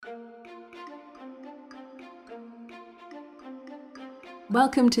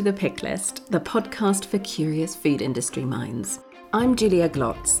Welcome to The Pick List, the podcast for curious food industry minds. I'm Julia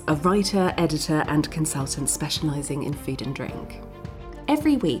Glotz, a writer, editor and consultant specialising in food and drink.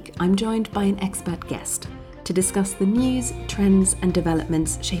 Every week, I'm joined by an expert guest to discuss the news, trends and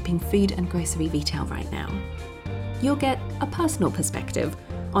developments shaping food and grocery retail right now. You'll get a personal perspective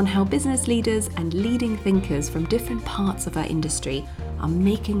on how business leaders and leading thinkers from different parts of our industry are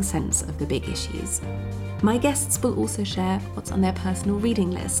making sense of the big issues. My guests will also share what's on their personal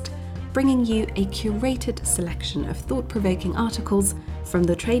reading list, bringing you a curated selection of thought-provoking articles from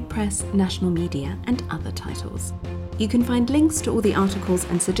the trade press, national media, and other titles. You can find links to all the articles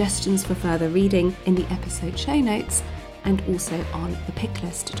and suggestions for further reading in the episode show notes and also on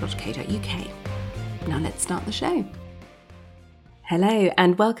thepicklist.co.uk. Now let's start the show. Hello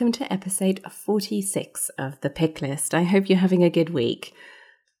and welcome to episode 46 of The Pick List. I hope you're having a good week.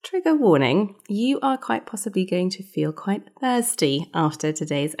 Trigger warning, you are quite possibly going to feel quite thirsty after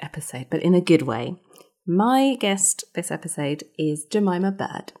today's episode, but in a good way. My guest this episode is Jemima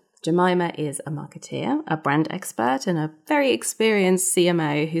Bird. Jemima is a marketeer, a brand expert, and a very experienced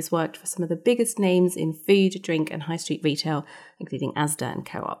CMO who's worked for some of the biggest names in food, drink, and high street retail, including Asda and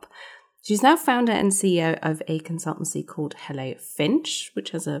Co-op. She's now founder and CEO of a consultancy called Finch,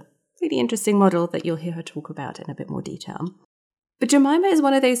 which has a really interesting model that you'll hear her talk about in a bit more detail. But Jemima is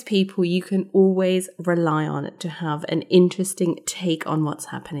one of those people you can always rely on to have an interesting take on what's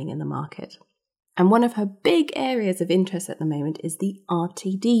happening in the market. And one of her big areas of interest at the moment is the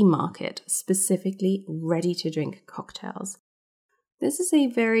RTD market, specifically ready-to-drink cocktails. This is a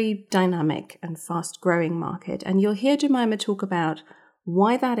very dynamic and fast-growing market, and you'll hear Jemima talk about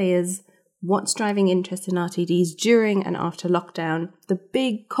why that is, what's driving interest in RTDs during and after lockdown, the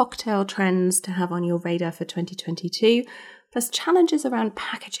big cocktail trends to have on your radar for 2022, plus challenges around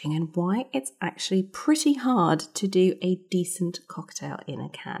packaging and why it's actually pretty hard to do a decent cocktail in a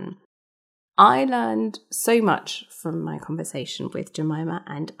can. I learned so much from my conversation with Jemima,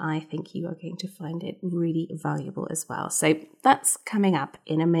 and I think you are going to find it really valuable as well. So that's coming up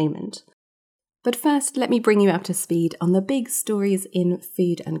in a moment. But first, let me bring you up to speed on the big stories in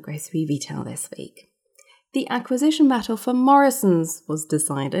food and grocery retail this week. The acquisition battle for Morrisons was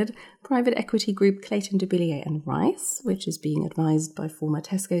decided. Private equity group Clayton Dubilier and Rice, which is being advised by former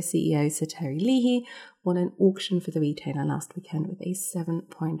Tesco CEO Sir Terry Leahy, won an auction for the retailer last weekend with a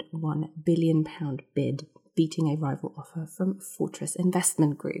 £7.1 billion bid, beating a rival offer from Fortress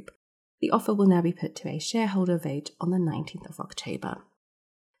Investment Group. The offer will now be put to a shareholder vote on the 19th of October.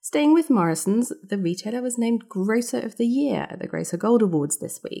 Staying with Morrisons, the retailer was named Grocer of the Year at the Grocer Gold Awards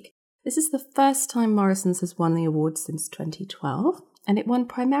this week. This is the first time Morrisons has won the award since 2012, and it won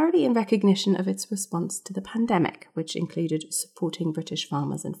primarily in recognition of its response to the pandemic, which included supporting British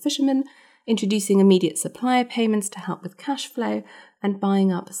farmers and fishermen, introducing immediate supplier payments to help with cash flow, and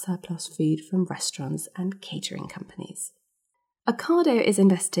buying up surplus food from restaurants and catering companies. Ocado is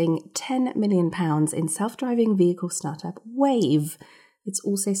investing £10 million in self-driving vehicle startup Wave. It's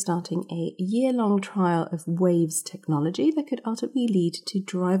also starting a year-long trial of Wave's technology that could ultimately lead to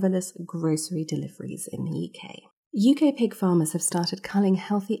driverless grocery deliveries in the UK. UK pig farmers have started culling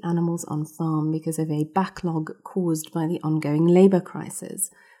healthy animals on farm because of a backlog caused by the ongoing labour crisis.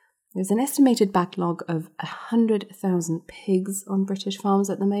 There's an estimated backlog of 100,000 pigs on British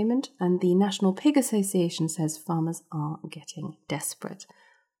farms at the moment, and the National Pig Association says farmers are getting desperate.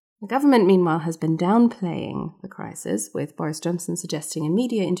 The government, meanwhile, has been downplaying the crisis, with Boris Johnson suggesting in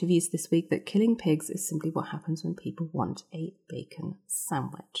media interviews this week that killing pigs is simply what happens when people want a bacon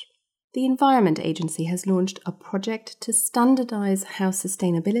sandwich. The Environment Agency has launched a project to standardise how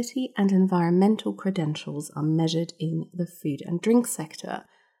sustainability and environmental credentials are measured in the food and drink sector.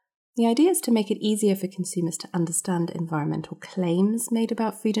 The idea is to make it easier for consumers to understand environmental claims made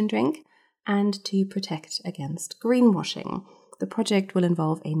about food and drink and to protect against greenwashing. The project will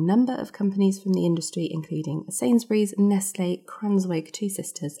involve a number of companies from the industry, including Sainsbury's, Nestlé, Cranswick, Two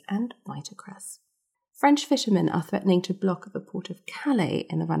Sisters, and Vitakress. French fishermen are threatening to block the port of Calais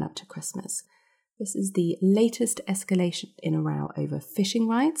in the run-up to Christmas. This is the latest escalation in a row over fishing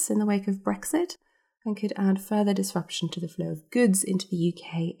rights in the wake of Brexit and could add further disruption to the flow of goods into the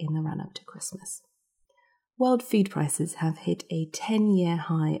UK in the run-up to Christmas. World food prices have hit a 10-year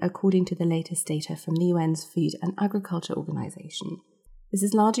high, according to the latest data from the UN's Food and Agriculture Organization. This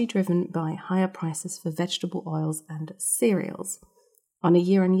is largely driven by higher prices for vegetable oils and cereals. On a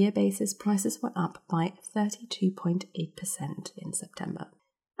year-on-year basis, prices were up by 32.8% in September.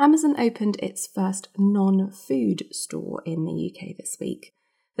 Amazon opened its first non-food store in the UK this week.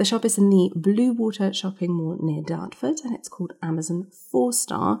 The shop is in the Bluewater shopping mall near Dartford, and it's called Amazon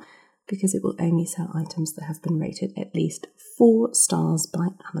 4-Star, because it will only sell items that have been rated at least 4 stars by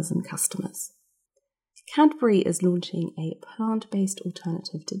Amazon customers. Cadbury is launching a plant-based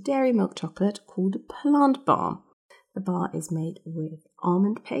alternative to dairy milk chocolate called Plant Bar. The bar is made with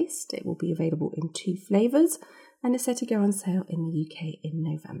almond paste. It will be available in 2 flavours and is set to go on sale in the UK in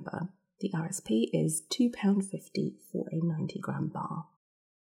November. The RSP is £2.50 for a 90-gram bar.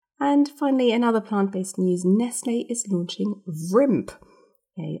 And finally, in other plant-based news, Nestlé is launching Vrimp,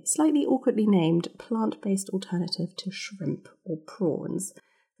 a slightly awkwardly named plant-based alternative to shrimp or prawns.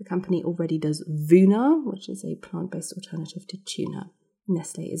 The company already does Vuna, which is a plant-based alternative to tuna.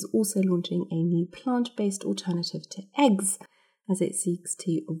 Nestlé is also launching a new plant-based alternative to eggs as it seeks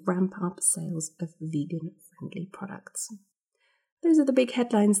to ramp up sales of vegan-friendly products. Those are the big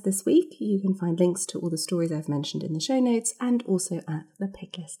headlines this week. You can find links to all the stories I've mentioned in the show notes and also at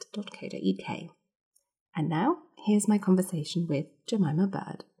thepicklist.co.uk. And now, here's my conversation with Jemima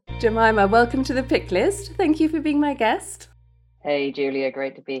Bird. Jemima, welcome to the Pick List. Thank you for being my guest. Hey, Julia,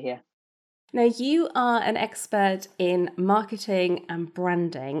 great to be here. Now, you are an expert in marketing and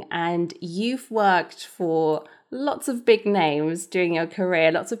branding, and you've worked for lots of big names during your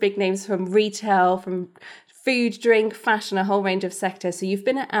career, lots of big names from retail, from food, drink, fashion, a whole range of sectors. So you've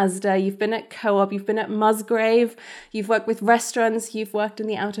been at Asda, you've been at Co-op, you've been at Musgrave, you've worked with restaurants, you've worked in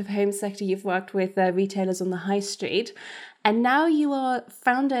the out-of-home sector, you've worked with retailers on the high street, and now you are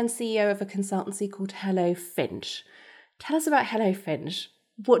founder and CEO of a consultancy called Hello Finch. Tell us about Hello Finch.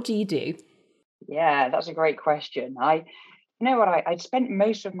 What do you do? Yeah, that's a great question. I'd spent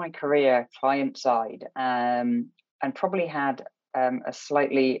most of my career client side, and probably had a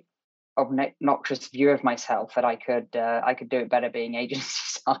slightly obnoxious view of myself that I could do it better being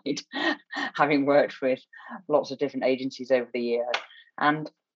agency side, having worked with lots of different agencies over the years. And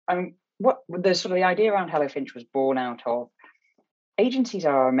what the idea around Hello Finch was born out of agencies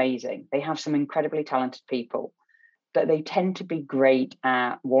are amazing. They have some incredibly talented people, but they tend to be great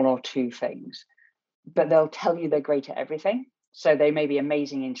at 1 or 2 things, but they'll tell you they're great at everything. So they may be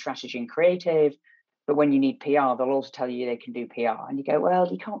amazing in strategy and creative, but when you need PR, they'll also tell you they can do PR. And you go, well,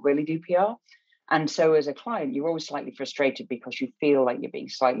 you can't really do PR. And so as a client, you're always slightly frustrated because you feel like you're being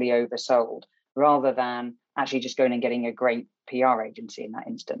slightly oversold rather than actually just going and getting a great PR agency in that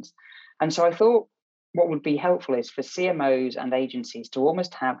instance. And so I thought what would be helpful is for CMOs and agencies to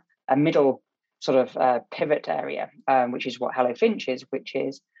almost have a middle sort of pivot area, which is what Hello Finch is, which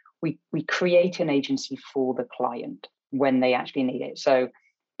is we create an agency for the client when they actually need it. So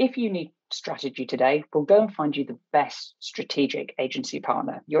if you need strategy today, we'll go and find you the best strategic agency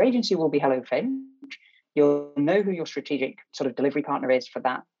partner. Your agency will be Hello Finch. You'll know who your strategic sort of delivery partner is for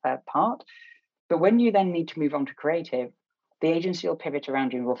that part. But when you then need to move on to creative, the agency will pivot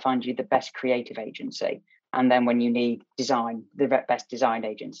around you and will find you the best creative agency. And then when you need design, the best design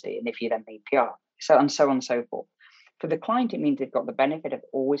agency. And if you then need PR, so on and so forth. For the client, it means they've got the benefit of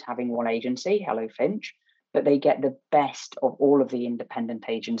always having one agency, Hello Finch, but they get the best of all of the independent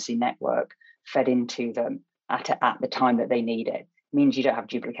agency network fed into them at the time that they need it. It means you don't have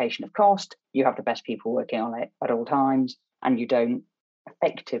duplication of cost, you have the best people working on it at all times, and you don't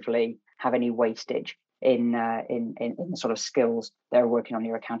effectively have any wastage in the sort of skills that are working on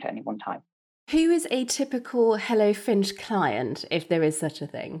your account at any one time. Who is a typical Hello Finch client, if there is such a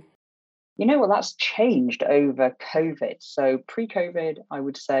thing? Well, that's changed over COVID. So pre-COVID, I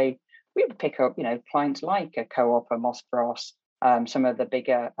would say we would pick up, clients like a Co-op, a Moss Bros, some of the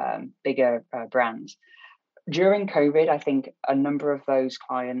bigger brands. During COVID, I think a number of those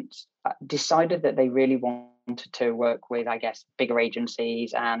clients decided that they really wanted to work with, I guess, bigger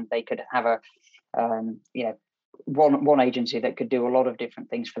agencies, and they could have a, one agency that could do a lot of different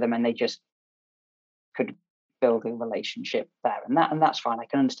things for them, and they just could build a relationship there, and that's fine. I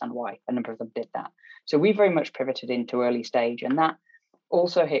can understand why a number of them did that. So we very much pivoted into early stage, and that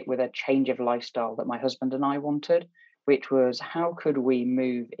also hit with a change of lifestyle that my husband and I wanted, which was how could we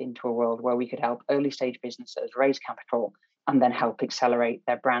move into a world where we could help early stage businesses raise capital and then help accelerate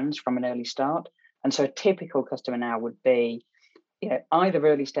their brands from an early start. And so a typical customer now would be, either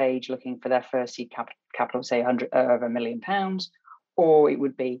early stage looking for their first seed capital, say £1 million, or it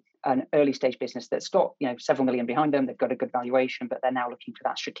would be an early stage business that's got several million behind them. They've got a good valuation, but they're now looking for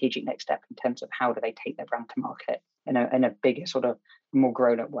that strategic next step in terms of how do they take their brand to market in a bigger sort of more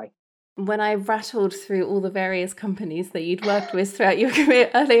grown up way. When I rattled through all the various companies that you'd worked with throughout your career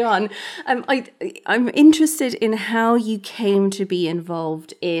early on, I'm interested in how you came to be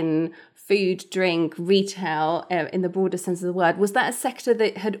involved in food, drink, retail, in the broader sense of the word. Was that a sector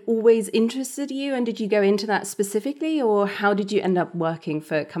that had always interested you, and did you go into that specifically, or how did you end up working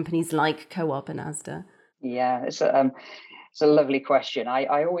for companies like Co-op and Asda? Yeah, It's a lovely question.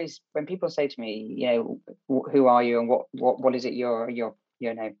 I always, when people say to me, who are you and what is it you're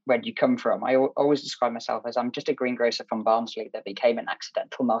where do you come from? I always describe myself as I'm just a greengrocer from Barnsley that became an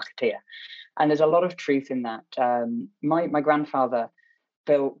accidental marketeer, and there's a lot of truth in that. My grandfather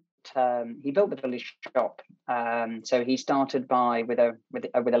built he built the village shop. So he started by with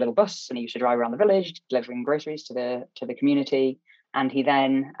a little bus, and he used to drive around the village delivering groceries to the community. And he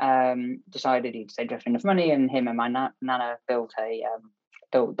then decided he'd saved up enough money, and him and my nana built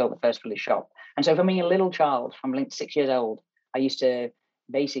the first village shop. And so, for me, a little child, from like 6 years old, I used to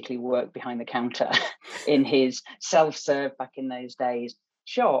basically work behind the counter in his self-serve back in those days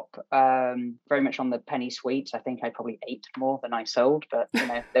shop, very much on the penny sweets. I think I probably ate more than I sold, but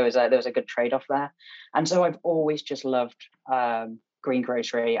there was a good trade-off there. And so I've always just loved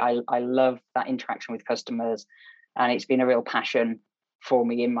greengrocery. I love that interaction with customers, and it's been a real passion for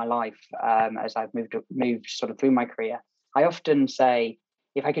me in my life as I've moved sort of through my career. I often say,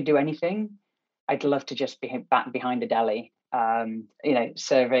 if I could do anything, I'd love to just be back behind a deli,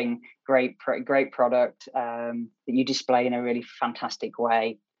 serving great product that you display in a really fantastic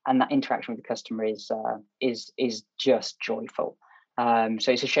way, and that interaction with the customer is just joyful.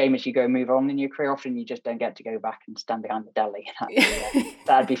 So it's a shame as you go move on in your career, often you just don't get to go back and stand behind the deli.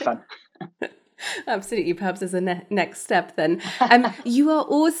 That'd be fun. Absolutely, perhaps as a next step then. You are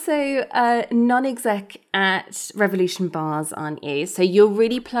also a non-exec at Revolution Bars, aren't you? So you're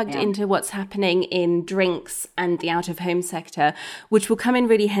really plugged into what's happening in drinks and the out-of-home sector, which will come in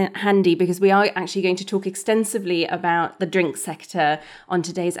really handy because we are actually going to talk extensively about the drink sector on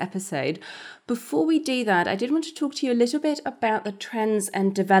today's episode. Before we do that, I did want to talk to you a little bit about the trends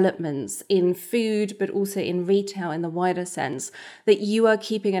and developments in food, but also in retail in the wider sense, that you are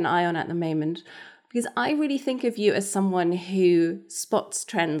keeping an eye on at the moment. Because I really think of you as someone who spots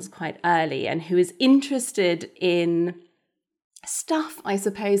trends quite early and who is interested in stuff, I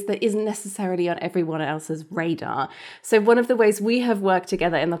suppose, that isn't necessarily on everyone else's radar. So one of the ways we have worked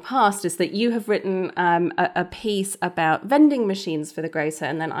together in the past is that you have written a piece about vending machines for the grocer,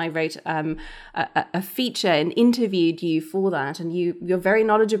 and then I wrote a feature and interviewed you for that. And you're very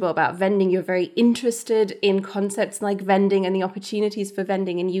knowledgeable about vending. You're very interested in concepts like vending and the opportunities for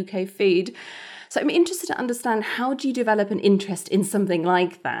vending in UK food. So I'm interested to understand, how do you develop an interest in something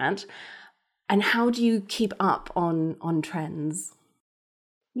like that? And how do you keep up on trends?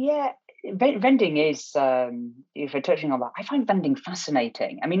 Yeah, vending is, if we're touching on that, I find vending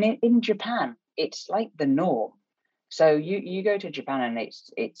fascinating. I mean, in Japan, it's like the norm. So you go to Japan and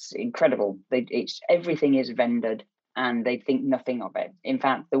it's incredible. Everything is vended and they think nothing of it. In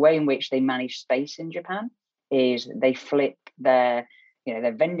fact, the way in which they manage space in Japan is they flip their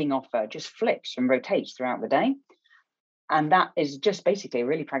vending offer just flips and rotates throughout the day. And that is just basically a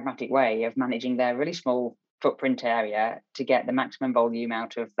really pragmatic way of managing their really small footprint area to get the maximum volume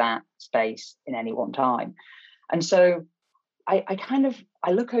out of that space in any one time. And so I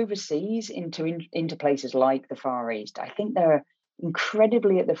look overseas into places like the Far East. I think they're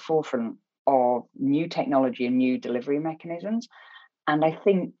incredibly at the forefront of new technology and new delivery mechanisms. And I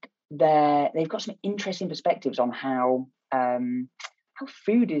think they've got some interesting perspectives on how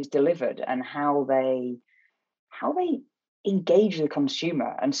food is delivered and how they engage the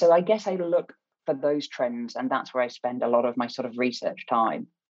consumer. And so I guess I look for those trends, and that's where I spend a lot of my sort of research time.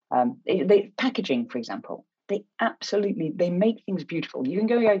 Packaging, for example, they make things beautiful. You can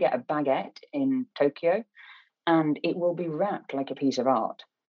go get a baguette in Tokyo and it will be wrapped like a piece of art.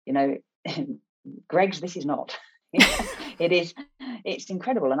 Greg's, this is not. It's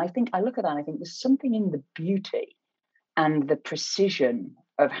incredible. And I look at that and I think there's something in the beauty and the precision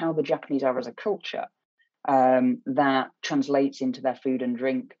of how the Japanese are as a culture that translates into their food and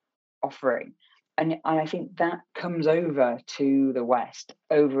drink offering. And I think that comes over to the West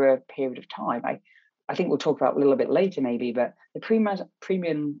over a period of time. I think we'll talk about a little bit later maybe, but the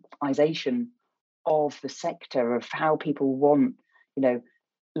premiumization of the sector, of how people want,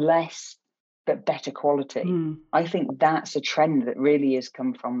 less but better quality. I think that's a trend that really has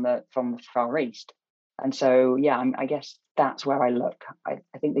come from the Far East. And so, yeah, I guess that's where I look. I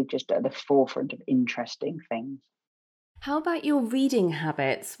think they're just at the forefront of interesting things. How about your reading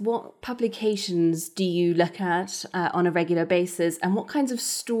habits? What publications do you look at on a regular basis, and what kinds of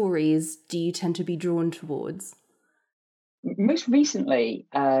stories do you tend to be drawn towards? Most recently,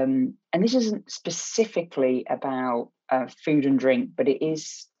 and this isn't specifically about food and drink, but it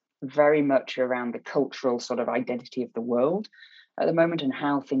is very much around the cultural sort of identity of the world at the moment and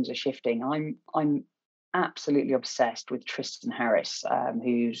how things are shifting. I'm absolutely obsessed with Tristan Harris,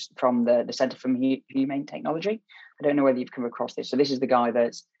 who's from the Centre for Humane Technology. I don't know whether you've come across this. So this is the guy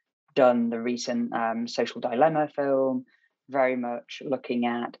that's done the recent Social Dilemma film, very much looking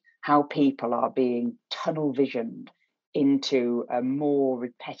at how people are being tunnel visioned into a more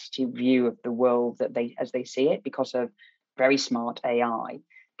repetitive view of the world as they see it, because of very smart AI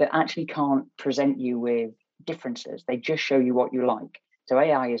that actually can't present you with differences. They just show you what you like. So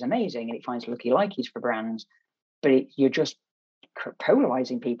AI is amazing and it finds looky-likeys for brands, but you're just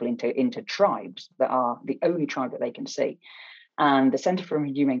polarizing people into tribes that are the only tribe that they can see. And the Center for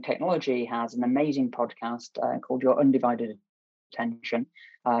Humane Technology has an amazing podcast called Your Undivided Attention.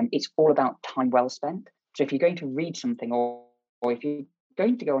 It's all about time well spent. So if you're going to read something, or if you're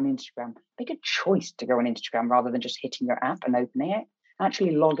going to go on Instagram, make a choice to go on Instagram rather than just hitting your app and opening it.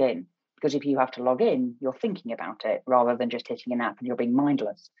 Actually log in, because if you have to log in, you're thinking about it rather than just hitting an app and you're being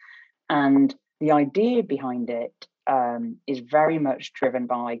mindless. And the idea behind it is very much driven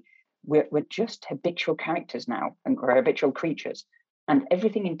by we're just habitual characters now, and we're habitual creatures. And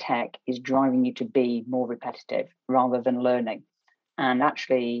everything in tech is driving you to be more repetitive rather than learning. And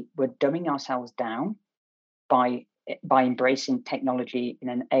actually, we're dumbing ourselves down by embracing technology in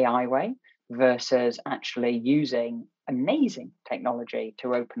an AI way versus actually using amazing technology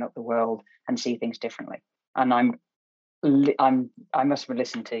to open up the world and see things differently. And I must have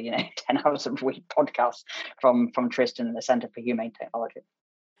listened to 10 hours a week podcasts from Tristan and the Center for Humane Technology.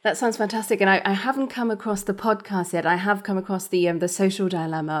 That sounds fantastic. And I haven't come across the podcast yet. I have come across the social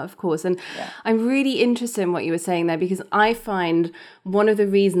dilemma, of course. And I'm really interested in what you were saying there, because I find one of the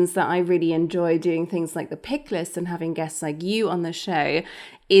reasons that I really enjoy doing things like the pick list and having guests like you on the show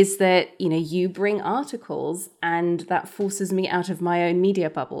is that, you bring articles, and that forces me out of my own media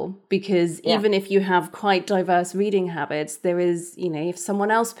bubble. Because even if you have quite diverse reading habits, there is, if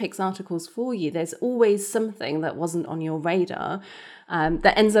someone else picks articles for you, there's always something that wasn't on your radar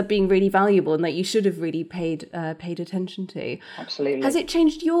that ends up being really valuable and that you should have really paid attention to. Absolutely. Has it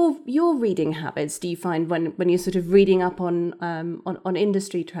changed your reading habits? Do you find when you're sort of reading up on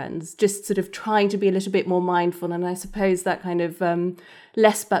industry trends, just sort of trying to be a little bit more mindful? And I suppose that kind of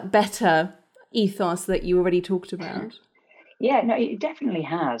less but better ethos that you already talked about. Yeah, no, it definitely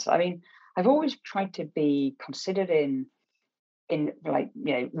has. I mean, I've always tried to be considered in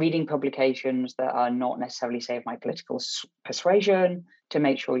reading publications that are not necessarily, say, of my political persuasion, to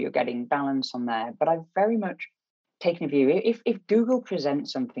make sure you're getting balance on there. But I've very much taken a view, if Google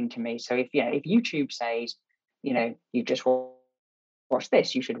presents something to me, so if YouTube says, you've just watched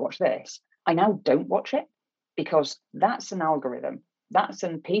this, you should watch this, I now don't watch it, because that's an algorithm. That's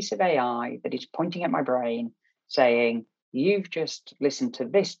a piece of AI that is pointing at my brain saying, you've just listened to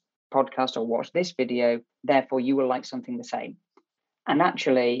this podcast or watched this video, therefore you will like something the same. And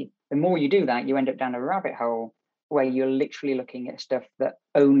actually, the more you do that, you end up down a rabbit hole where you're literally looking at stuff that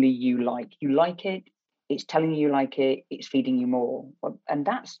only you like. You like it, it's telling you like it, it's feeding you more. And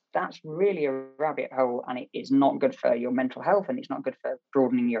that's really a rabbit hole, and it is not good for your mental health, and it's not good for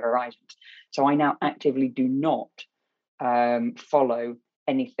broadening your horizons. So I now actively do not follow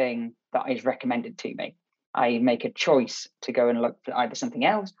anything that is recommended to me. I make a choice to go and look for either something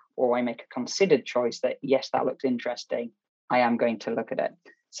else, or I make a considered choice that, yes, that looks interesting, I am going to look at it.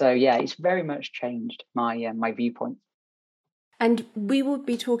 So yeah, it's very much changed my my viewpoint. And we will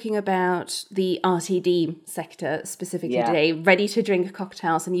be talking about the RTD sector specifically today, ready to drink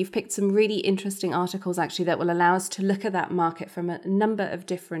cocktails. And you've picked some really interesting articles actually that will allow us to look at that market from a number of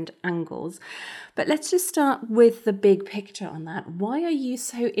different angles. But let's just start with the big picture on that. Why are you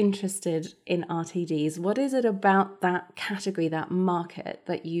so interested in RTDs? What is it about that category, that market,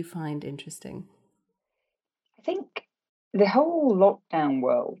 that you find interesting? I think the whole lockdown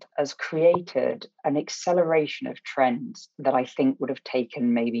world has created an acceleration of trends that I think would have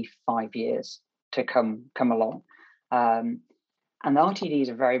taken maybe 5 years to come along. And the RTDs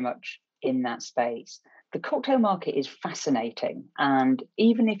are very much in that space. The cocktail market is fascinating. And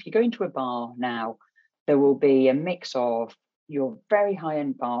even if you go into a bar now, there will be a mix of your very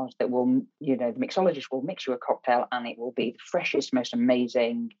high-end bars that will, the mixologist will mix you a cocktail, and it will be the freshest, most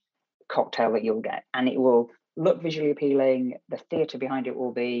amazing cocktail that you'll get. And it will look visually appealing, the theatre behind it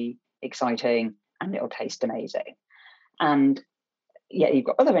will be exciting, and it'll taste amazing. And you've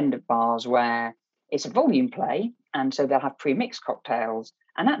got other end of bars where it's a volume play, and so they'll have pre-mixed cocktails,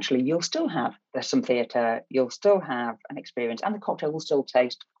 and actually there's some theatre, you'll still have an experience, and the cocktail will still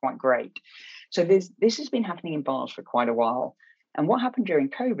taste quite great. So this has been happening in bars for quite a while. And what happened during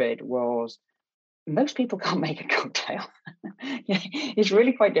COVID was most people can't make a cocktail. It's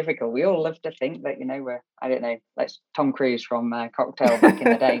really quite difficult. We all love to think that, we're, I don't know, like Tom Cruise from Cocktail back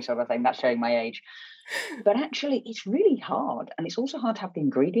in the day sort of thing. That's showing my age. But actually, it's really hard. And it's also hard to have the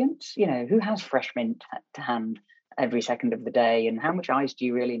ingredients. Who has fresh mint to hand every second of the day? And how much ice do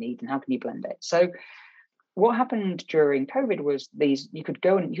you really need? And how can you blend it? So what happened during COVID was you could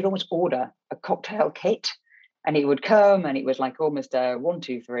go and you could almost order a cocktail kit, and it would come, and it was like almost a 1,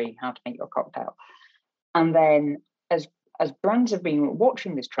 2, 3, how to make your cocktail. And then as brands have been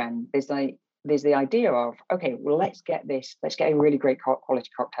watching this trend, there's the idea of, okay, well, let's get a really great quality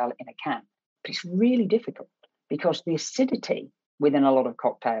cocktail in a can. But it's really difficult because the acidity within a lot of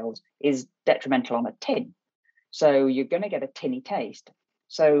cocktails is detrimental on a tin. So you're going to get a tinny taste.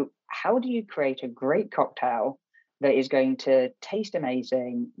 So how do you create a great cocktail that is going to taste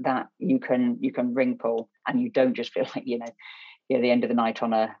amazing, that you can ring pull, and you don't just feel like you're at the end of the night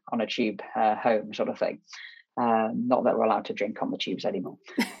on a tube home sort of thing. Not that we're allowed to drink on the tubes anymore.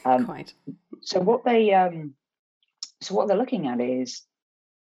 Quite. So what they're looking at is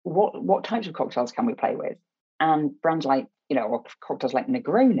what types of cocktails can we play with, and brands like or cocktails like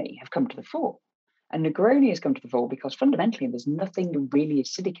Negroni have come to the fore. And Negroni has come to the fore because fundamentally there's nothing really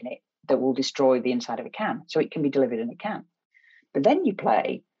acidic in it that will destroy the inside of a can, so it can be delivered in a can. But then you've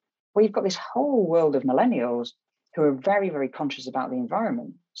got this whole world of millennials who are very, very conscious about the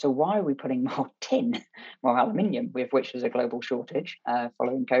environment. So why are we putting more tin, more aluminium, with which there's a global shortage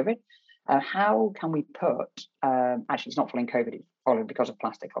following COVID? How can we put, actually it's not following COVID, it's following because of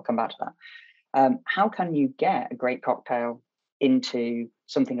plastic, I'll come back to that. How can you get a great cocktail into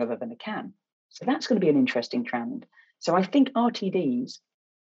something other than a can? So that's going to be an interesting trend. So I think RTDs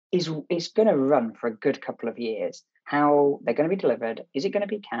is going to run for a good couple of years. How they're going to be delivered? Is it going to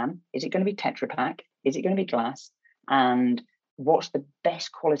be can? Is it going to be Tetra Pak? Is it going to be glass? And what's the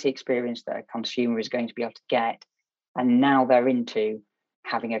best quality experience that a consumer is going to be able to get? And now they're into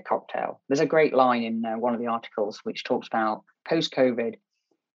having a cocktail. There's a great line in one of the articles which talks about post-COVID,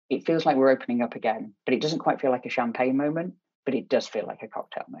 it feels like we're opening up again, but it doesn't quite feel like a champagne moment, but it does feel like a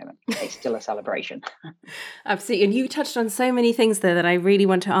cocktail moment. It's still a celebration. Absolutely. And you touched on so many things there that I really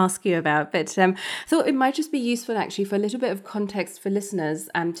want to ask you about. But I thought it might just be useful, actually, for a little bit of context for listeners,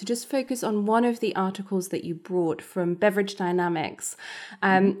 to just focus on one of the articles that you brought from Beverage Dynamics.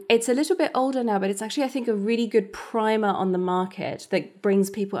 It's a little bit older now, but it's actually, I think, a really good primer on the market that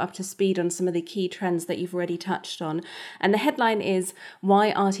brings people up to speed on some of the key trends that you've already touched on. And the headline is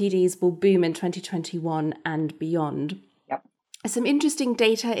Why RTDs Will Boom in 2021 and Beyond. Some interesting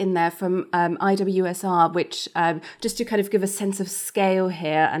data in there from IWSR, which just to kind of give a sense of scale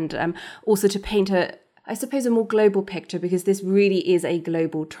here, and also to paint a more global picture, because this really is a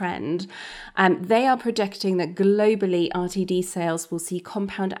global trend. They are projecting that globally RTD sales will see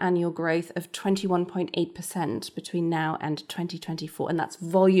compound annual growth of 21.8% between now and 2024. And that's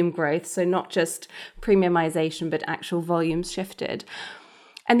volume growth, so not just premiumization, but actual volumes shifted.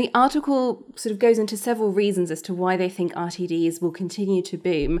 And the article sort of goes into several reasons as to why they think RTDs will continue to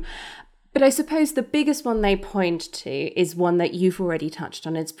boom. But I suppose the biggest one they point to is one that you've already touched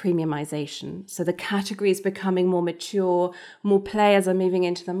on. It's premiumization. So the category is becoming more mature, more players are moving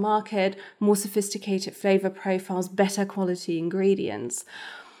into the market, more sophisticated flavor profiles, better quality ingredients.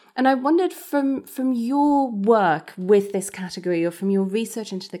 And I wondered from your work with this category, or from your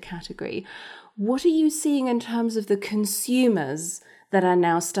research into the category, what are you seeing in terms of the consumers that are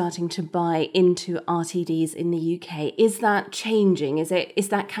now starting to buy into RTDs in the UK? Is that changing? Is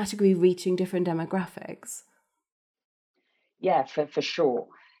that category reaching different demographics? Yeah, for sure.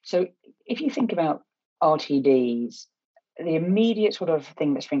 So if you think about RTDs, the immediate sort of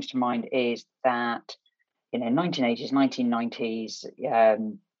thing that springs to mind is that 1980s, 1990s,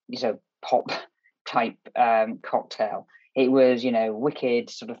 is a pop type cocktail. It was, wicked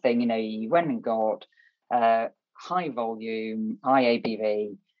sort of thing. You went and got high volume, high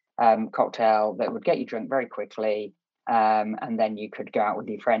ABV cocktail that would get you drunk very quickly, and then you could go out with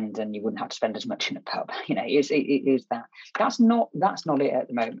your friends and you wouldn't have to spend as much in a pub. It is that. That's not it at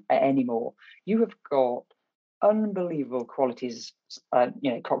the moment anymore. You have got unbelievable qualities,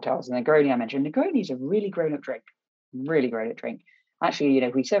 cocktails. And Negroni, I mentioned, Negroni is a really grown-up drink. Actually,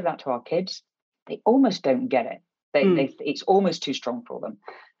 if we serve that to our kids, they almost don't get it. It's almost too strong for them,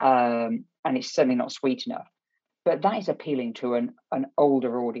 and it's certainly not sweet enough. But that is appealing to an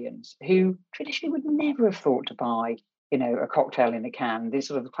older audience who traditionally would never have thought to buy, a cocktail in a can. This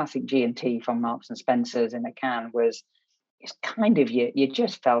sort of classic G&T from Marks and Spencer's in a can it's kind of, you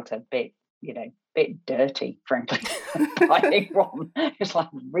just felt a bit dirty, frankly, buying one. It's like,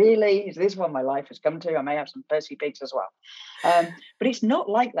 really? Is this what my life has come to? I may have some Percy Pigs as well. But it's not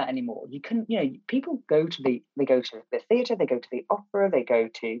like that anymore. People go to the theatre, they go to the opera, they go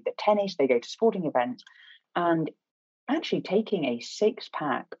to the tennis, they go to sporting events. And actually taking a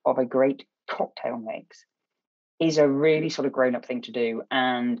 6-pack of a great cocktail mix is a really sort of grown-up thing to do.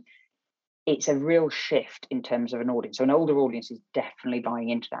 And it's a real shift in terms of an audience. So an older audience is definitely buying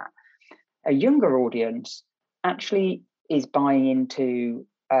into that. A younger audience actually is buying into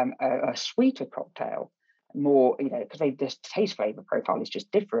a sweeter cocktail more, because the taste flavor profile is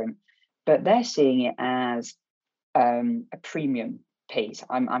just different, but they're seeing it as a premium piece.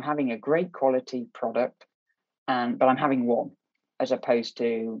 I'm having a great quality product, but I'm having one, as opposed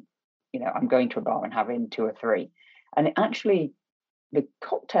to, I'm going to a bar and having two or three. And actually, the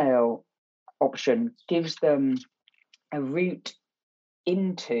cocktail option gives them a route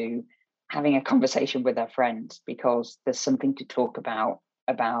into having a conversation with their friends, because there's something to talk about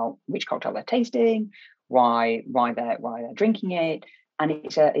which cocktail they're tasting, why they're drinking it, and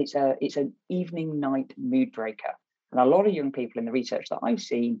it's an evening night mood breaker. And a lot of young people in the research that I've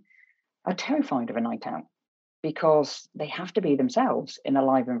seen are terrified of a night out, because they have to be themselves in a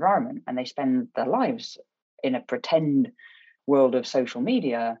live environment, and they spend their lives in a pretend world of social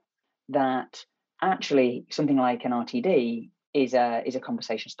media, that actually something like an RTD is a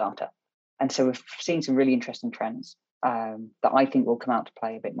conversation starter. And so we've seen some really interesting trends that I think will come out to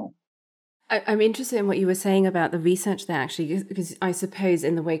play a bit more. I'm interested in what you were saying about the research there, actually, because I suppose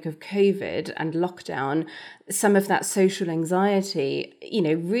in the wake of COVID and lockdown, some of that social anxiety,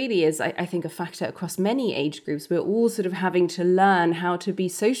 really is, I think, a factor across many age groups. We're all sort of having to learn how to be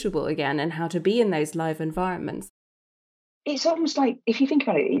sociable again and how to be in those live environments. It's almost like, if you think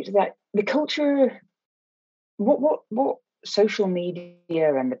about it, it's that the culture, what social media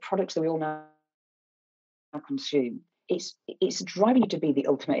and the products that we all now consume, it's driving you to be the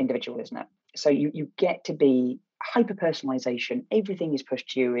ultimate individual, isn't it? So you get to be hyper personalization. Everything is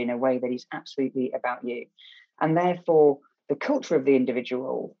pushed to you in a way that is absolutely about you, and therefore the culture of the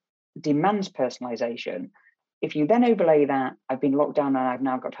individual demands personalization. If you then overlay that, I've been locked down and I've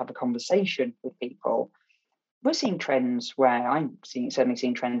now got to have a conversation with people. We're seeing trends where certainly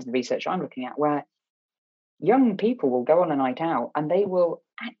seeing trends in the research I'm looking at, where young people will go on a night out and they will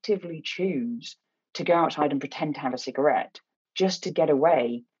actively choose to go outside and pretend to have a cigarette, just to get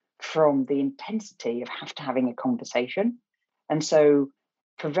away from the intensity of having a conversation. And so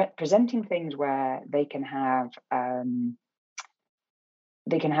presenting things where they can have a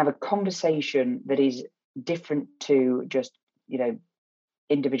conversation that is different to just,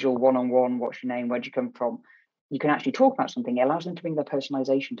 individual one-on-one, what's your name, where'd you come from. You can actually talk about something. It allows them to bring their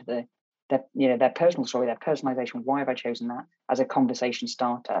personalization to their personal story, their personalization. Why have I chosen that as a conversation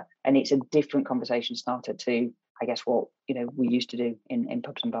starter? And it's a different conversation starter to, I guess, what we used to do in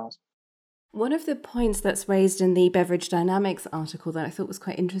pubs and bars. One of the points that's raised in the Beverage Dynamics article that I thought was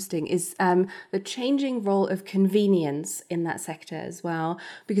quite interesting is the changing role of convenience in that sector as well.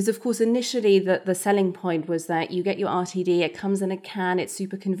 Because, of course, initially the selling point was that you get your RTD, it comes in a can, it's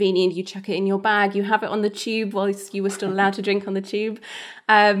super convenient, you chuck it in your bag, you have it on the tube whilst you were still allowed to drink on the tube.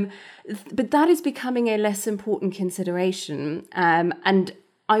 But that is becoming a less important consideration. And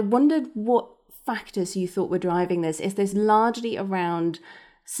I wondered what factors you thought were driving this. Is this largely around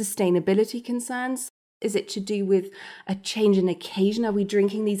sustainability concerns? Is it to do with a change in occasion? Are we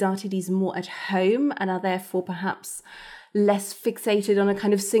drinking these RTDs more at home and are therefore perhaps less fixated on a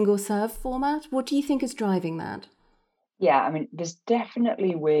kind of single serve format? What do you think is driving that? Yeah, I mean, there's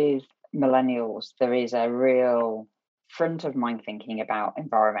definitely, with millennials, there is a real front of mind thinking about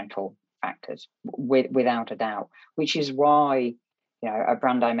environmental factors, without a doubt, which is why, a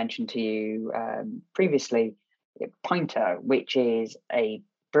brand I mentioned to you previously, Pinter, which is a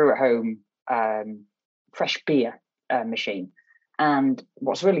brew at home fresh beer machine. And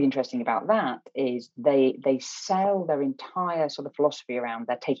what's really interesting about that is they sell their entire sort of philosophy around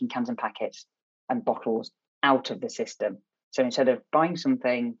they're taking cans and packets and bottles out of the system. So instead of buying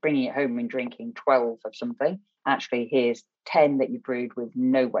something, bringing it home and drinking 12 of something, actually here's 10 that you brewed with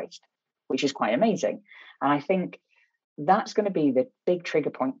no waste, which is quite amazing. And I think that's going to be the big trigger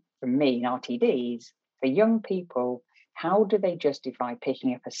point for me in RTDs. For young people, how do they justify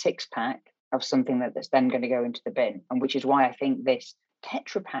picking up a 6-pack of something that's then going to go into the bin? And which is why I think this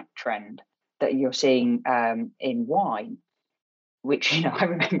Tetra Pak trend that you're seeing in wine, which, I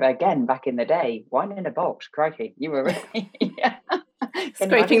remember, again, back in the day, wine in a box, crikey, you were really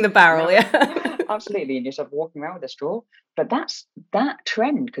Scraping the barrel, yeah. Absolutely, and you're sort of walking around with a straw. But that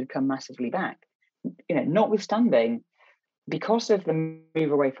trend could come massively back, notwithstanding, because of the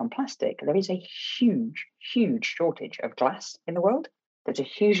move away from plastic, there is a huge, huge shortage of glass in the world. There's a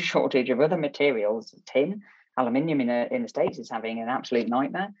huge shortage of other materials. Tin, aluminium in the States is having an absolute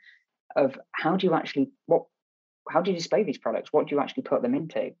nightmare of how do you display these products? What do you actually put them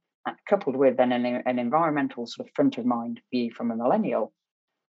into? Coupled with then an environmental sort of front of mind view from a millennial,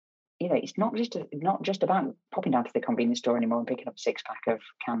 it's not just about popping down to the convenience store anymore and picking up a 6-pack of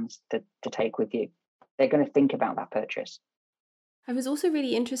cans to take with you. They're going to think about that purchase. I was also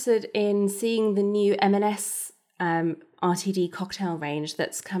really interested in seeing the new M&S RTD cocktail range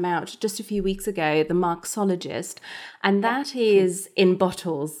that's come out just a few weeks ago, the Marxologist, and that is in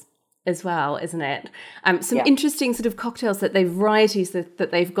bottles as well, isn't it? Some interesting sort of cocktails varieties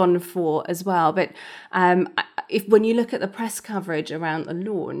that they've gone for as well. But when you look at the press coverage around the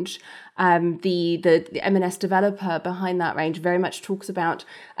launch, the M&S developer behind that range very much talks about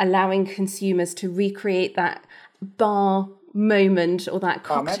allowing consumers to recreate that bar moment or that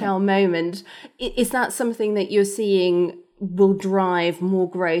cocktail moment. Is that something that you're seeing will drive more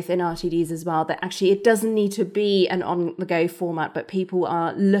growth in RTDs as well, that actually it doesn't need to be an on-the-go format, but people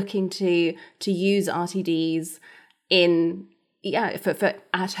are looking to use RTDs for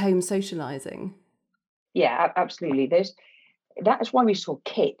at-home socializing? Yeah, absolutely. That's why we saw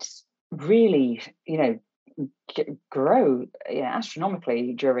kits really, grow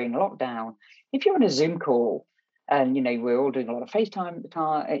astronomically during lockdown. If you're on a Zoom call and, we're all doing a lot of FaceTime at the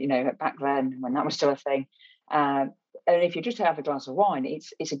time, back then when that was still a thing. And if you just have a glass of wine,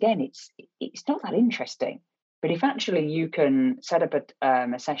 it's not that interesting. But if actually you can set up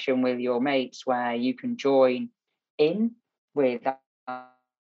a session with your mates where you can join in with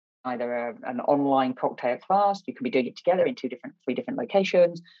either an online cocktail class, you can be doing it together in 3 different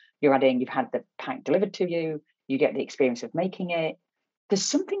locations. You've had the pack delivered to you. You get the experience of making it. There's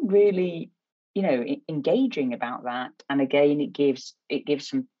something really, engaging about that. And again, it gives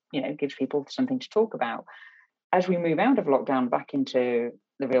people something to talk about. As we move out of lockdown back into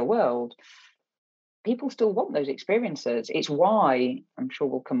the real world, people still want those experiences. It's why, I'm sure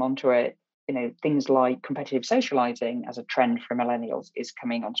we'll come on to it, things like competitive socializing as a trend for millennials is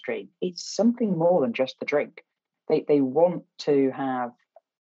coming on stream. It's something more than just the drink. They want to have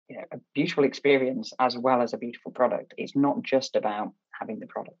a beautiful experience as well as a beautiful product. It's not just about having the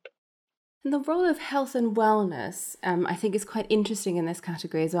product. And the role of health and wellness, I think, is quite interesting in this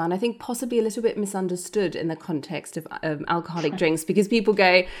category as well. And I think possibly a little bit misunderstood in the context of alcoholic drinks, because people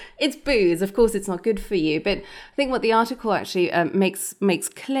go, it's booze, of course it's not good for you. But I think what the article actually makes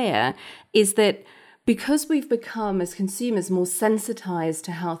clear is that because we've become, as consumers, more sensitized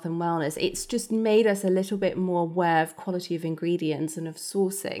to health and wellness, it's just made us a little bit more aware of quality of ingredients and of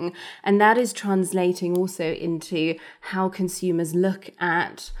sourcing. And that is translating also into how consumers look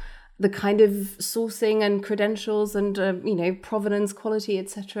at the kind of sourcing and credentials and provenance, quality,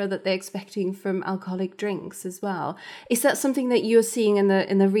 etc., that they're expecting from alcoholic drinks as well. Is that something that you're seeing in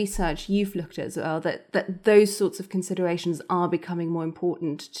the research you've looked at as well, that those sorts of considerations are becoming more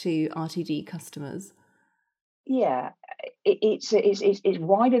important to RTD customers? Yeah, it's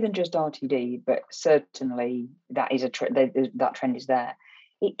wider than just RTD, but certainly that is that trend is there.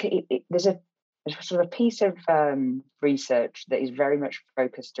 There's a sort of piece of research that is very much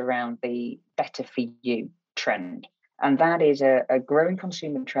focused around the better for you trend. And that is a growing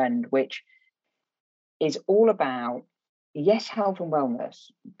consumer trend, which is all about, yes, health and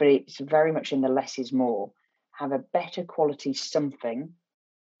wellness, but it's very much in the less is more. Have a better quality something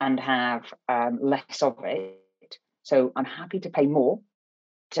and have less of it. So I'm happy to pay more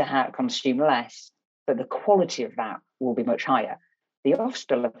to consume less, but the quality of that will be much higher. The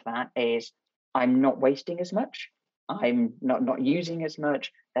offspring of that is I'm not wasting as much, I'm not using as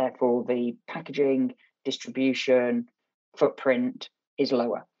much, therefore the packaging, distribution, footprint is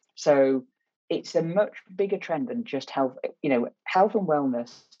lower. So it's a much bigger trend than just health. Health and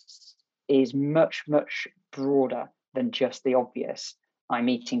wellness is much, much broader than just the obvious. I'm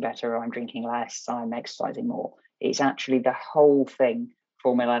eating better, I'm drinking less, I'm exercising more. It's actually the whole thing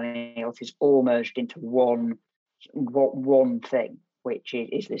for millennials is all merged into one thing, which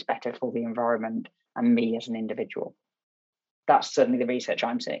is this better for the environment and me as an individual. That's certainly the research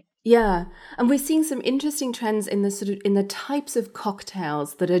I'm seeing. Yeah, and we're seeing some interesting trends in the types of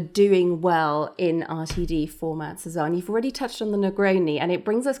cocktails that are doing well in RTD formats as well. And you've already touched on the Negroni, and it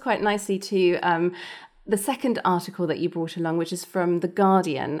brings us quite nicely to the second article that you brought along, which is from The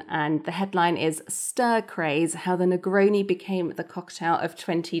Guardian, and the headline is Stir Craze, How the Negroni Became the Cocktail of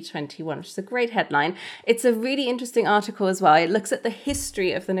 2021, which is a great headline. It's a really interesting article as well. It looks at the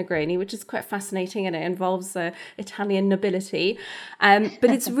history of the Negroni, which is quite fascinating, and it involves Italian nobility. But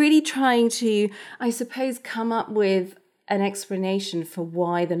it's really trying to, I suppose, come up with an explanation for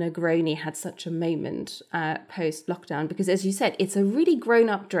why the Negroni had such a moment post-lockdown, because as you said, it's a really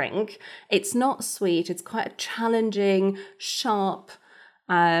grown-up drink. It's not sweet. It's quite a challenging, sharp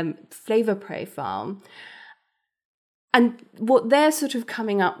flavor profile. And what they're sort of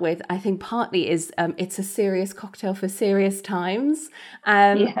coming up with, I think, partly is it's a serious cocktail for serious times,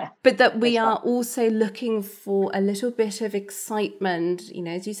 but that we are also looking for a little bit of excitement, you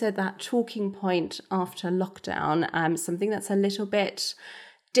know, as you said, that talking point after lockdown, something that's a little bit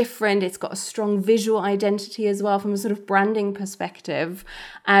different. It's got a strong visual identity as well from a sort of branding perspective.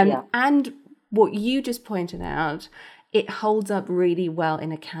 And what you just pointed out, it holds up really well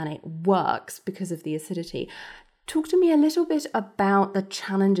in a can. It works because of the acidity. Talk to me a little bit about the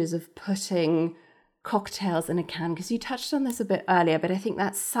challenges of putting cocktails in a can, because you touched on this a bit earlier, but I think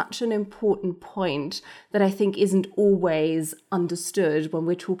that's such an important point that I think isn't always understood when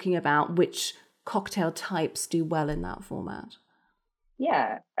we're talking about which cocktail types do well in that format.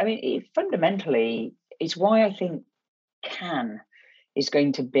 Yeah, I mean, fundamentally, it's why I think can is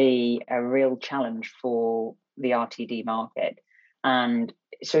going to be a real challenge for the RTD market. And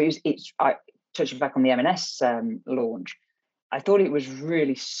so I touching back on the M&S launch, I thought it was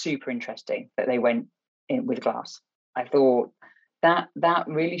really super interesting that they went in with glass. I thought that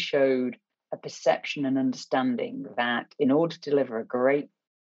really showed a perception and understanding that in order to deliver a great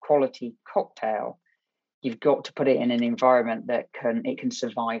quality cocktail, you've got to put it in an environment that it can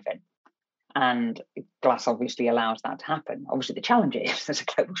survive in. And glass obviously allows that to happen. Obviously, the challenge is there's a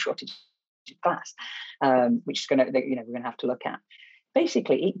global shortage of glass, which is we're going to have to look at.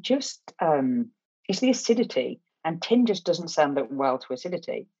 Basically, it just it's the acidity, and tin just doesn't stand up well to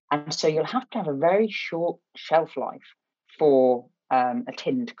acidity, and so you'll have to have a very short shelf life for a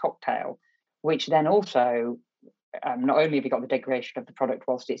tinned cocktail, which then also not only have you got the degradation of the product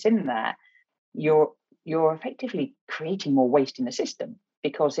whilst it's in there, you're effectively creating more waste in the system.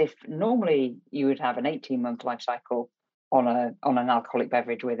 Because if normally you would have an 18-month life cycle on an alcoholic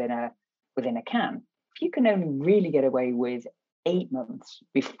beverage within a can, if you can only really get away with 8 months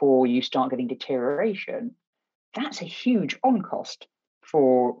before you start getting deterioration, that's a huge on cost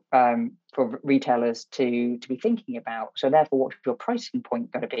for retailers to be thinking about. So therefore, what's your pricing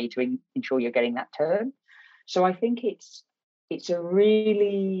point going to be to ensure you're getting that turn? So I think it's a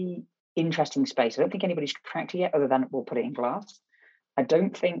really interesting space. I don't think anybody's cracked it yet, other than we'll put it in glass. I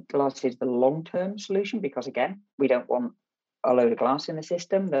don't think glass is the long-term solution because, again, we don't want a load of glass in the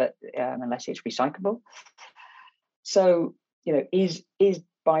system that unless it's recyclable. So, you know, is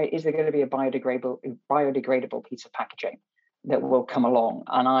there going to be a biodegradable piece of packaging that will come along?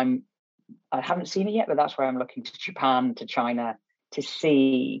 And I haven't seen it yet, but that's where I'm looking to Japan, to China, to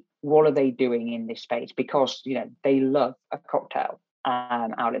see what are they doing in this space, because, you know, they love a cocktail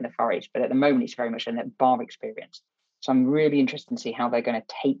out in the Far East, but at the moment it's very much a bar experience. So I'm really interested to see how they're going to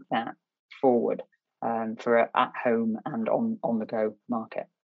take that forward for an at-home and on-the-go market.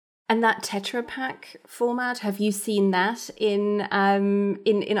 And that Tetra Pak format, have you seen that in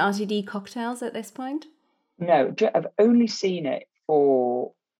RTD cocktails at this point? No, I've only seen it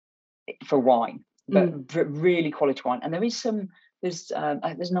for wine, but really quality wine. And there's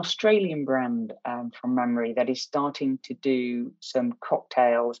an Australian brand from memory that is starting to do some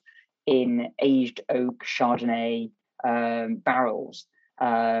cocktails in aged oak Chardonnay barrels,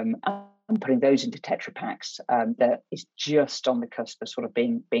 and putting those into Tetra Paks that is just on the cusp of sort of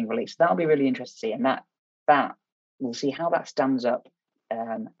being released. That'll be really interesting to see, and that we'll see how that stands up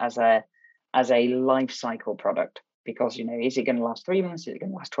as a life cycle product. Because, you know, is it going to last 3 months? Is it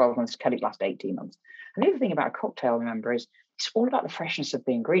going to last 12 months? Can it last 18 months? And the other thing about a cocktail, remember, is it's all about the freshness of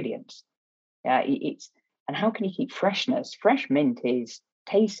the ingredients. Yeah, and how can you keep freshness? Fresh mint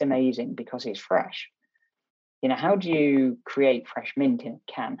tastes amazing because it's fresh. You know, how do you create fresh mint in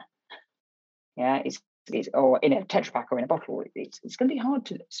a can? Yeah, it's or in a Tetra Pak or in a bottle. It's going to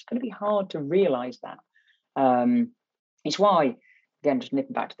be hard to realize that. It's why, again, just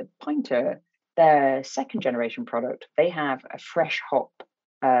nipping back to the pinter, their second generation product, they have a fresh hop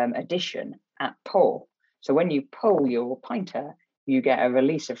addition at pour. So when you pull your pinter, you get a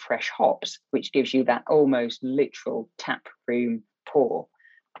release of fresh hops, which gives you that almost literal tap room pour.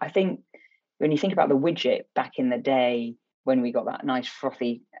 I think when you think about the widget back in the day when we got that nice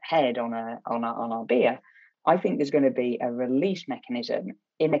frothy head on our beer, I think there's going to be a release mechanism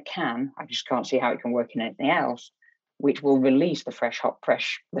in a can. I just can't see how it can work in anything else, which will release the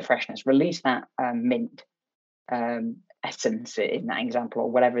the freshness, release that mint essence in that example,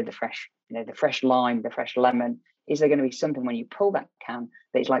 or whatever the fresh lime, the fresh lemon. Is there going to be something when you pull that can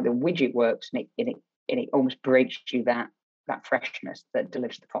that is like the widget works and it almost breaks you that freshness that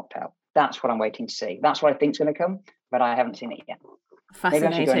delivers the cocktail? That's what I'm waiting to see. That's what I think is going to come, but I haven't seen it yet. Maybe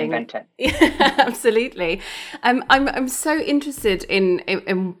I should go and Fascinating. invent it. Yeah, absolutely. I'm so interested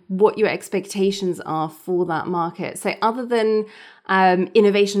in what your expectations are for that market. So, other than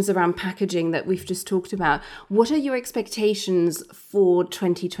innovations around packaging that we've just talked about, what are your expectations for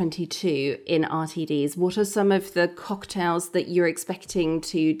 2022 in RTDs? What are some of the cocktails that you're expecting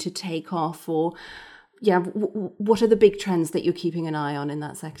to take off, or what are the big trends that you're keeping an eye on in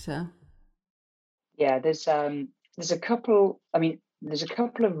that sector? Yeah, there's a couple. I mean, there's a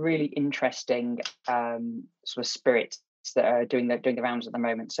couple of really interesting sort of spirits that are doing the rounds at the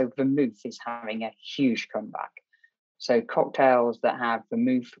moment. So vermouth is having a huge comeback. So cocktails that have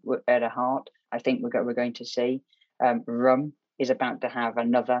vermouth at a heart, I think we're going to see. Rum is about to have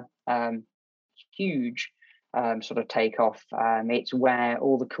another huge sort of takeoff. It's where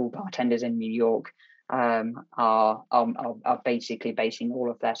all the cool bartenders in New York are basically basing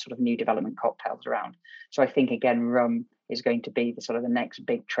all of their sort of new development cocktails around. So I think again, rum is going to be the sort of the next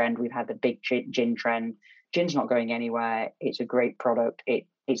big trend. We've had the big gin trend. Gin's not going anywhere. It's a great product.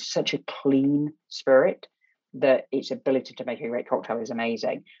 It's such a clean spirit that its ability to make a great cocktail is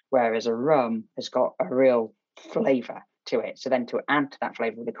amazing. Whereas a rum has got a real flavour to it. So then to add to that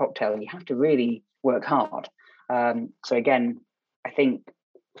flavour with the cocktail, you have to really work hard. So again, I think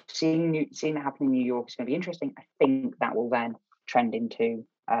seeing that happen in New York is going to be interesting. I think that will then trend into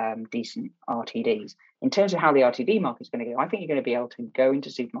decent RTDs. In terms of how the RTD market is going to go, I think you're going to be able to go into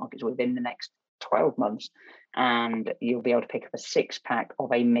supermarkets within the next 12 months and you'll be able to pick up a 6-pack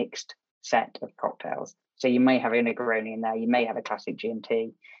of a mixed set of cocktails. So you may have a Negroni in there, you may have a classic G&T,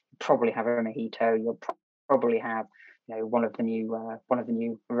 you probably have a mojito, you'll probably have one of the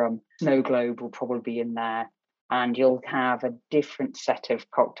new rum. Snow Globe will probably be in there, and you'll have a different set of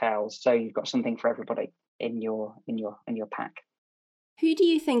cocktails. So you've got something for everybody in your pack. Who do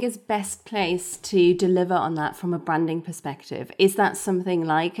you think is best placed to deliver on that from a branding perspective? Is that something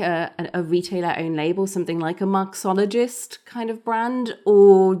like a retailer own label, something like a Marxologist kind of brand,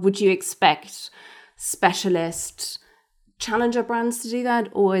 or would you expect specialist challenger brands to do that,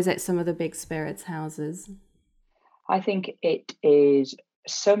 or is it some of the big spirits houses? I think it is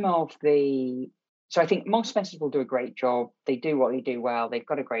some of the. So I think Marks Spencer's will do a great job. They do what they do well. They've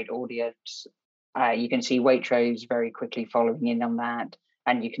got a great audience. You can see Waitrose very quickly following in on that,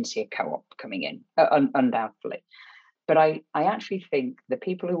 and you can see a co-op coming in, undoubtedly. But I actually think the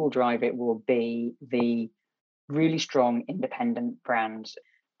people who will drive it will be the really strong independent brands,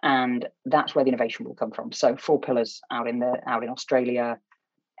 and that's where the innovation will come from. So Four Pillars out in Australia,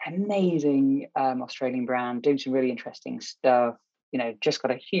 amazing Australian brand, doing some really interesting stuff. Just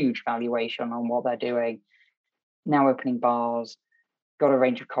got a huge valuation on what they're doing. Now opening bars, got a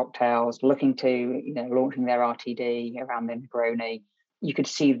range of cocktails, looking to launching their RTD around the Negroni. You could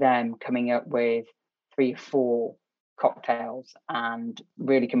see them coming up with 3 or 4 cocktails and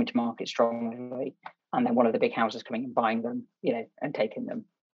really coming to market strongly. And then one of the big houses coming and buying them, and taking them,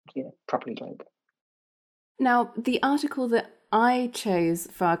 properly global. Now, the article that I chose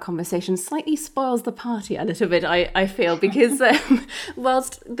for our conversation slightly spoils the party a little bit, I feel, because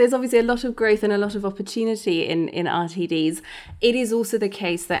whilst there's obviously a lot of growth and a lot of opportunity in RTDs, it is also the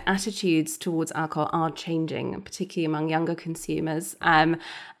case that attitudes towards alcohol are changing, particularly among younger consumers.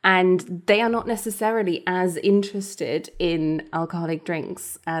 And they are not necessarily as interested in alcoholic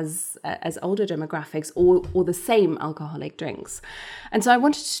drinks as older demographics or the same alcoholic drinks. And so I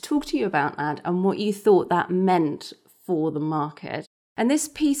wanted to talk to you about that and what you thought that meant for the market. And this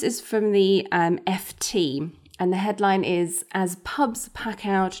piece is from the FT, and the headline is, "As pubs pack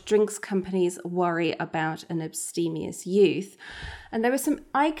out, drinks companies worry about an abstemious youth." And there were some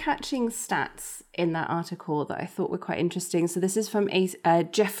eye-catching stats in that article that I thought were quite interesting. So this is from a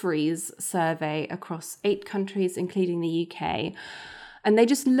Jefferies survey across 8 countries, including the UK. And they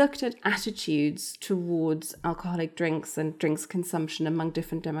just looked at attitudes towards alcoholic drinks and drinks consumption among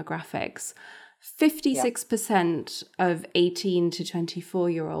different demographics. 56% of 18 to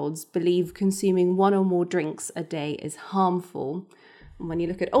 24-year-olds believe consuming 1 or more drinks a day is harmful. And when you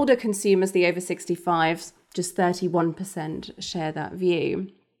look at older consumers, the over 65s, just 31% share that view.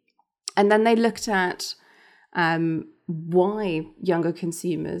 And then they looked at why younger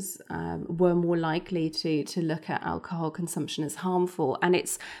consumers were more likely to look at alcohol consumption as harmful. And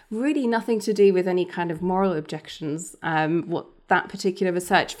it's really nothing to do with any kind of moral objections. What that particular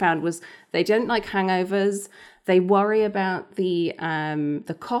research found was they don't like hangovers, they worry about the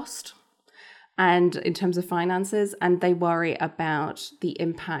cost and in terms of finances, and they worry about the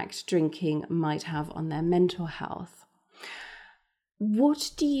impact drinking might have on their mental health.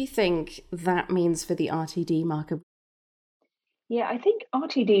 What do you think that means for the RTD market? Yeah, I think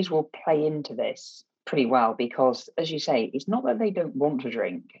RTDs will play into this. pretty well, because, as you say, it's not that they don't want to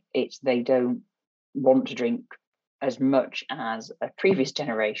drink, it's they don't want to drink as much as a previous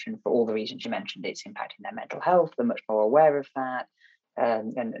generation for all the reasons you mentioned. It's impacting their mental health. They're much more aware of that,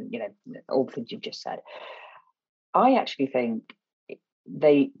 and all the things you've just said. I actually think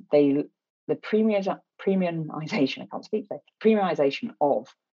they the premiumization, I can't speak there, premiumization of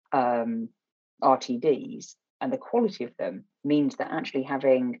RTDs and the quality of them means that actually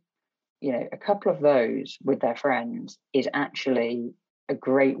having a couple of those with their friends is actually a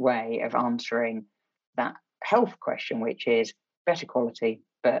great way of answering that health question, which is better quality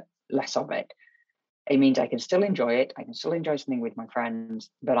but less of it. It means I can still enjoy it, I can still enjoy something with my friends,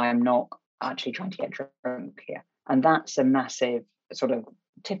 but I am not actually trying to get drunk here. And that's a massive sort of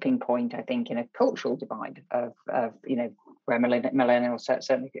tipping point, I think, in a cultural divide of where millennials,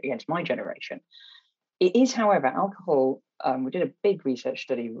 certainly against my generation. It is, however, alcohol. We did a big research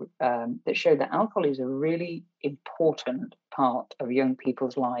study that showed that alcohol is a really important part of young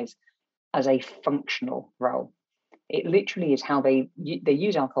people's lives as a functional role. It literally is how they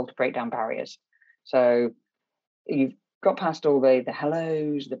use alcohol to break down barriers. So you've got past all the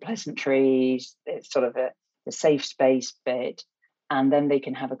hellos, the pleasantries, it's sort of the safe space bit, and then they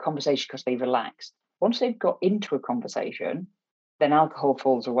can have a conversation because they relax. Once they've got into a conversation, then alcohol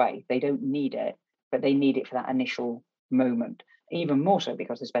falls away. They don't need it, but they need it for that initial moment. Even more so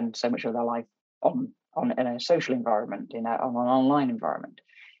because they spend so much of their life on in a social environment, on an online environment.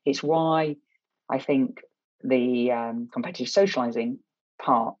 It's why I think the competitive socializing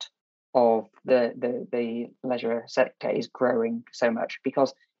part of the leisure sector is growing so much,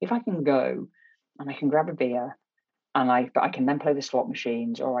 because if I can go and I can grab a beer and I can then play the slot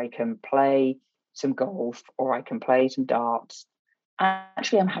machines, or I can play some golf, or I can play some darts.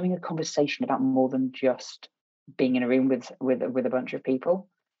 Actually, I'm having a conversation about more than just being in a room with a bunch of people.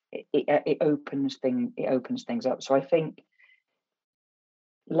 It opens things up. So I think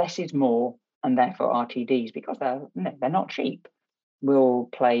less is more, and therefore RTDs, because they're not cheap, will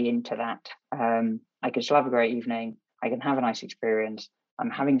play into that. I can still have a great evening. I can have a nice experience. I'm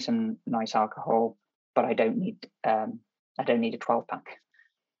having some nice alcohol, but I don't need a 12-pack.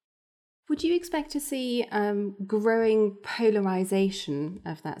 Would you expect to see growing polarization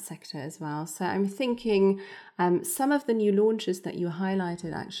of that sector as well? So I'm thinking some of the new launches that you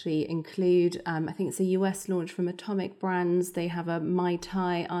highlighted actually include, I think it's a US launch from Atomic Brands. They have a Mai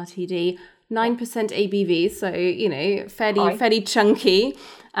Tai RTD, 9% ABV, so fairly chunky.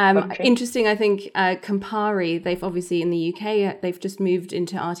 Interesting, I think Campari, they've obviously in the UK, they've just moved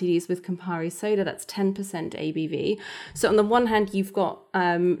into RTDs with Campari Soda, that's 10% ABV. So on the one hand, you've got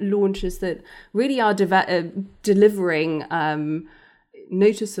launches that really are delivering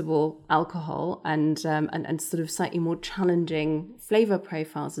noticeable alcohol and sort of slightly more challenging flavor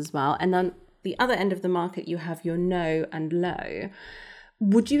profiles as well. And on the other end of the market, you have your no and low.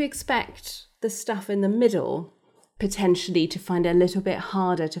 Would you expect the stuff in the middle potentially to find a little bit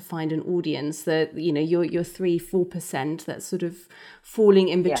harder to find an audience, that your 3-4% that's sort of falling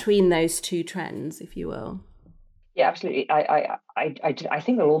in between those two trends, if you will? Yeah, absolutely. I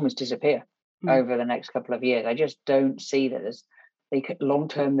think they'll almost disappear over the next couple of years. I just don't see that long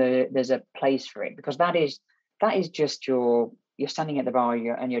term there's a place for it, because that is just you're standing at the bar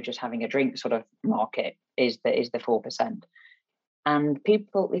and you're just having a drink sort of market is the 4%. And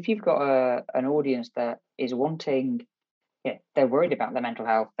people, if you've got an audience that is wanting, they're worried about their mental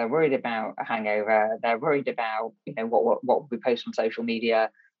health, they're worried about a hangover, they're worried about what we post on social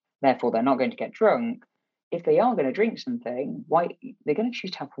media, therefore they're not going to get drunk. If they are going to drink something, why they're going to choose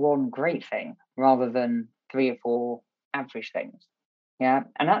to have one great thing rather than 3 or 4 average things. Yeah,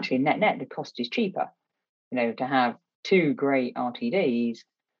 and actually net the cost is cheaper. To have 2 great RTDs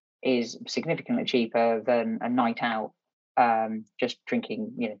is significantly cheaper than a night out, just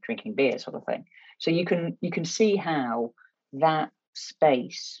drinking beer sort of thing. So you can see how that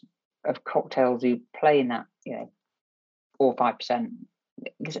space of cocktails who play in that 4 or 5%,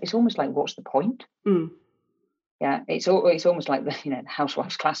 it's almost like, what's the point? Yeah, it's almost like the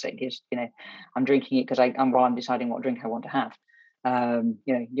Housewives classic is, I'm drinking it because I'm deciding what drink I want to have.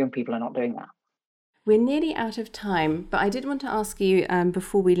 Young people are not doing that. We're nearly out of time, but I did want to ask you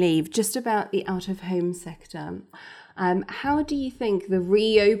before we leave just about the out-of-home sector. How do you think the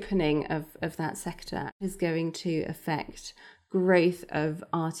reopening of that sector is going to affect growth of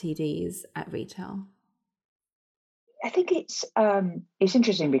RTDs at retail? I think it's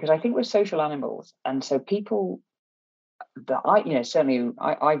interesting, because I think we're social animals, and so people that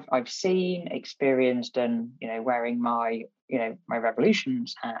I've seen, experienced, and wearing my my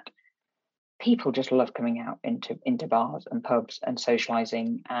Revolutions hat, people just love coming out into bars and pubs and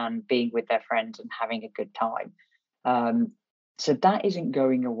socializing and being with their friends and having a good time. So that isn't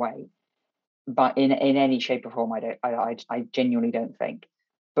going away, but in any shape or form, I genuinely don't think.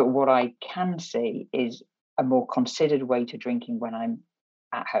 But what I can see is a more considered way to drinking when I'm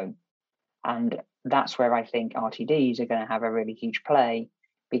at home. And that's where I think RTDs are going to have a really huge play,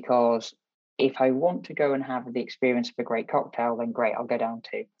 because if I want to go and have the experience of a great cocktail, then great, I'll go down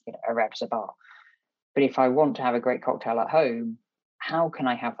to a Revs, a bar. But if I want to have a great cocktail at home, how can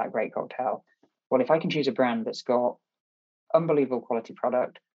I have that great cocktail? Well, if I can choose a brand that's got unbelievable quality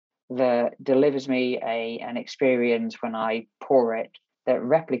product, that delivers me an experience when I pour it that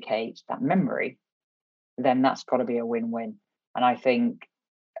replicates that memory, then that's got to be a win-win. And I think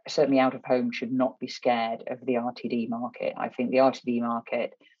certainly out of home should not be scared of the RTD market. I think the RTD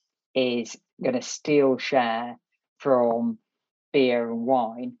market is going to steal share from beer and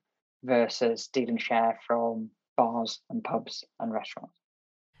wine versus stealing share from bars and pubs and restaurants.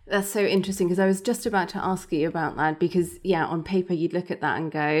 That's so interesting, because I was just about to ask you about that, because on paper you'd look at that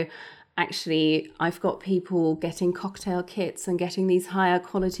and go, actually, I've got people getting cocktail kits and getting these higher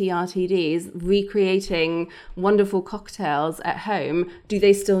quality RTDs, recreating wonderful cocktails at home. Do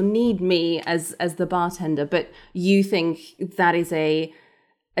they still need me as the bartender? But you think that is a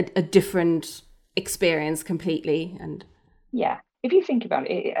different experience completely. And if you think about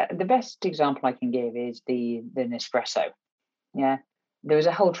it, the best example I can give is the Nespresso. There was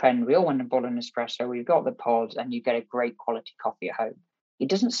a whole trend. We all went and bought an espresso. We've got the pods, and you get a great quality coffee at home. It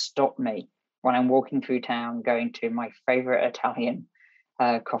doesn't stop me when I'm walking through town, going to my favorite Italian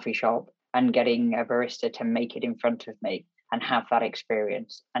coffee shop and getting a barista to make it in front of me and have that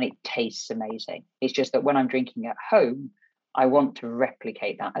experience. And it tastes amazing. It's just that when I'm drinking at home, I want to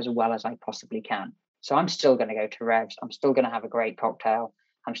replicate that as well as I possibly can. So I'm still going to go to Revs. I'm still going to have a great cocktail.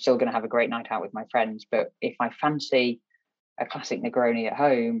 I'm still going to have a great night out with my friends. But if I fancy a classic Negroni at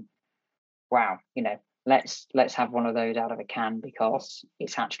home, wow, let's have one of those out of a can, because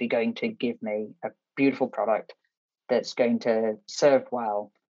it's actually going to give me a beautiful product that's going to serve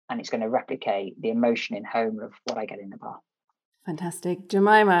well, and it's going to replicate the emotion in home of what I get in the bar. Fantastic.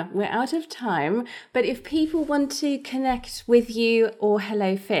 Jemima, we're out of time, but if people want to connect with you or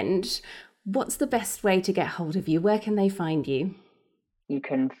Hello Finch, what's the best way to get hold of you? Where can they find you? You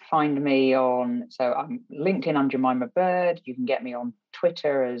can find me on, I'm LinkedIn, I'm Jemima Bird. You can get me on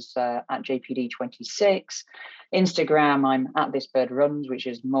Twitter as at JPD26. Instagram, I'm at This Bird Runs, which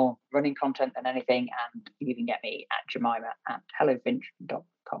is more running content than anything. And you can get me at Jemima at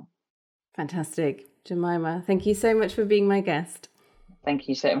hellofinch.com. Fantastic. Jemima, thank you so much for being my guest. Thank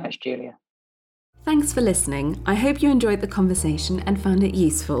you so much, Julia. Thanks for listening. I hope you enjoyed the conversation and found it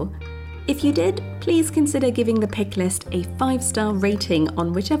useful. If you did, please consider giving the Pick List a 5-star rating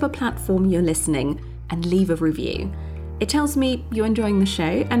on whichever platform you're listening, and leave a review. It tells me you're enjoying the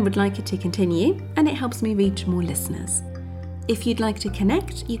show and would like it to continue, and it helps me reach more listeners. If you'd like to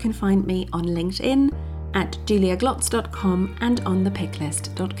connect, you can find me on LinkedIn at juliaglotz.com and on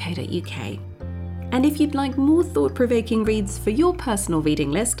thepicklist.co.uk. And if you'd like more thought-provoking reads for your personal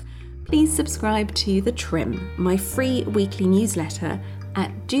reading list, please subscribe to The Trim, my free weekly newsletter, at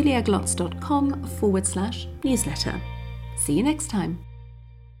juliaglotz.com/newsletter. See you next time.